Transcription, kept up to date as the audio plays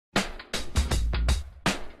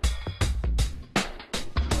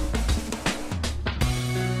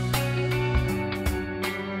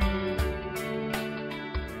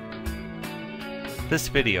This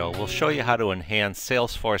video will show you how to enhance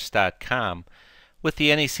Salesforce.com with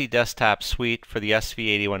the NEC Desktop Suite for the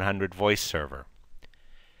SV8100 voice server.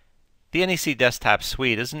 The NEC Desktop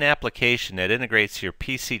Suite is an application that integrates your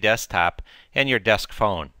PC desktop and your desk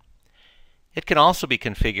phone. It can also be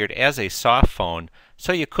configured as a soft phone,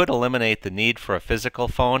 so you could eliminate the need for a physical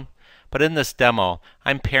phone, but in this demo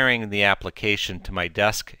I'm pairing the application to my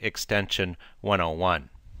desk extension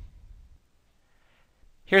 101.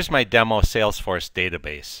 Here's my demo Salesforce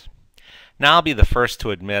database. Now I'll be the first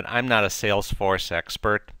to admit I'm not a Salesforce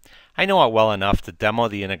expert. I know it well enough to demo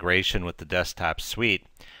the integration with the desktop suite,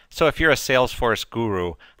 so if you're a Salesforce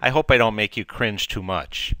guru, I hope I don't make you cringe too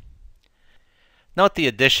much. Note the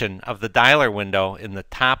addition of the dialer window in the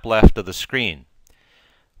top left of the screen.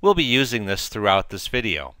 We'll be using this throughout this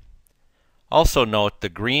video. Also note the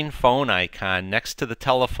green phone icon next to the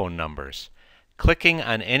telephone numbers. Clicking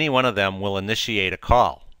on any one of them will initiate a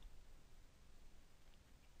call.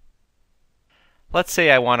 Let's say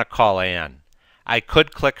I want to call Ann. I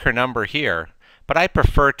could click her number here, but I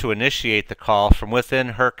prefer to initiate the call from within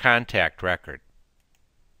her contact record.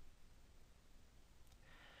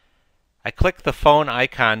 I click the phone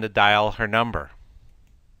icon to dial her number.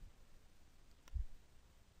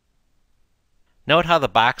 Note how the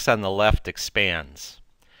box on the left expands.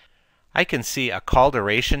 I can see a call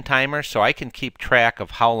duration timer, so I can keep track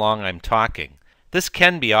of how long I'm talking. This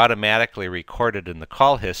can be automatically recorded in the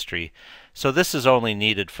call history, so this is only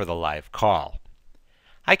needed for the live call.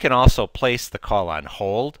 I can also place the call on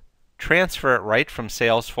hold, transfer it right from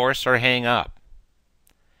Salesforce, or hang up.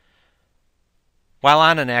 While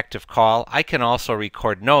on an active call, I can also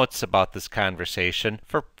record notes about this conversation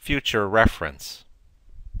for future reference.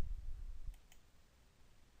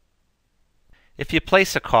 If you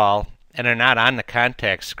place a call and are not on the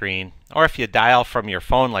contact screen, or if you dial from your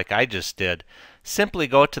phone like I just did, simply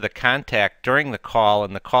go to the contact during the call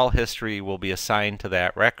and the call history will be assigned to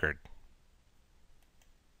that record.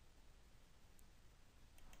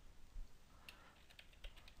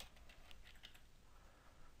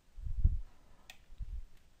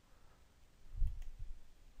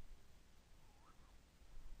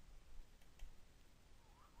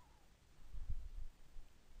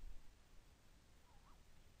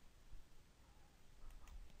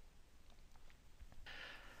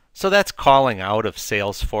 So that's calling out of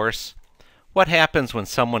Salesforce. What happens when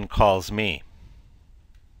someone calls me?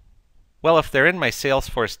 Well, if they're in my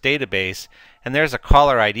Salesforce database and there's a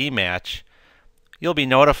caller ID match, you'll be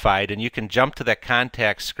notified and you can jump to that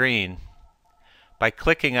contact screen by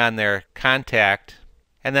clicking on their contact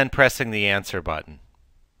and then pressing the answer button.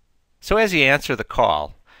 So as you answer the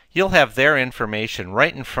call, you'll have their information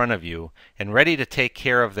right in front of you and ready to take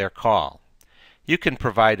care of their call. You can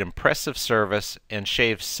provide impressive service and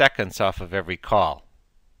shave seconds off of every call.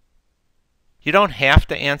 You don't have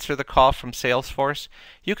to answer the call from Salesforce.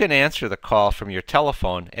 You can answer the call from your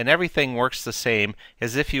telephone and everything works the same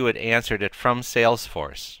as if you had answered it from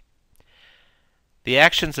Salesforce. The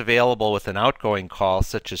actions available with an outgoing call,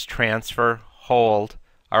 such as transfer, hold,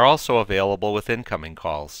 are also available with incoming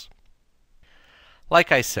calls.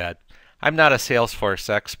 Like I said, I'm not a Salesforce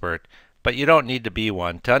expert, but you don't need to be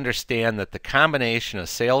one to understand that the combination of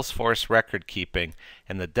Salesforce record keeping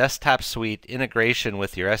and the desktop suite integration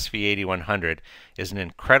with your SV8100 is an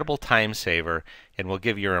incredible time saver and will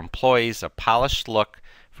give your employees a polished look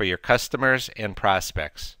for your customers and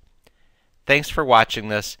prospects. Thanks for watching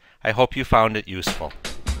this. I hope you found it useful.